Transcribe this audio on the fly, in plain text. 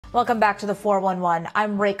Welcome back to the 411.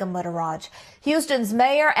 I'm Rekam Litteraj. Houston's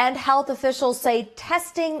mayor and health officials say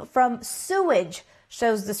testing from sewage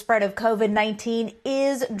shows the spread of COVID-19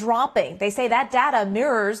 is dropping. They say that data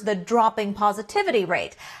mirrors the dropping positivity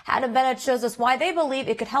rate. Adam Bennett shows us why they believe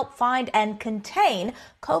it could help find and contain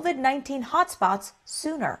COVID-19 hotspots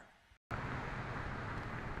sooner.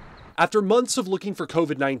 After months of looking for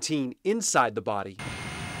COVID-19 inside the body,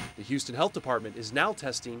 the Houston Health Department is now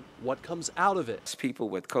testing what comes out of it. People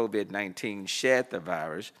with COVID-19 shed the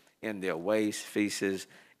virus in their waste, feces,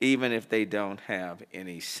 even if they don't have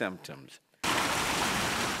any symptoms.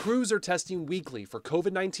 Crews are testing weekly for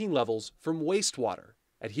COVID-19 levels from wastewater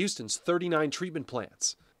at Houston's 39 treatment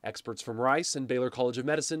plants. Experts from Rice and Baylor College of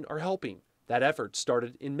Medicine are helping. That effort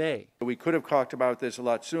started in May. We could have talked about this a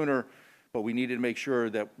lot sooner, but we needed to make sure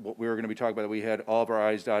that what we were going to be talking about, we had all of our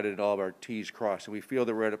I's dotted and all of our T's crossed. And we feel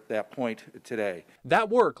that we're at that point today. That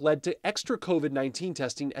work led to extra COVID-19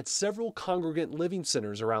 testing at several congregant living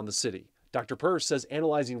centers around the city. Dr. Purse says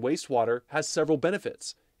analyzing wastewater has several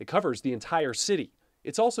benefits. It covers the entire city.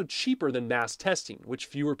 It's also cheaper than mass testing, which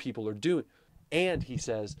fewer people are doing. And he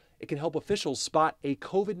says it can help officials spot a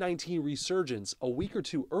COVID-19 resurgence a week or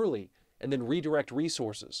two early and then redirect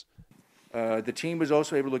resources. The team was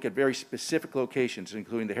also able to look at very specific locations,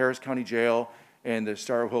 including the Harris County Jail and the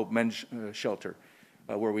Star of Hope Men's Shelter,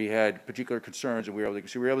 where we had particular concerns, and we were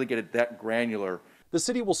able to get it that granular. The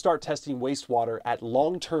city will start testing wastewater at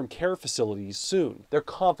long-term care facilities soon. They're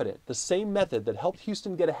confident the same method that helped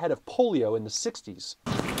Houston get ahead of polio in the 60s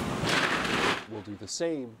will do the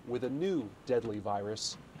same with a new deadly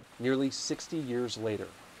virus nearly 60 years later.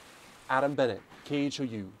 Adam Bennett,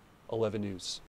 KHOU 11 News.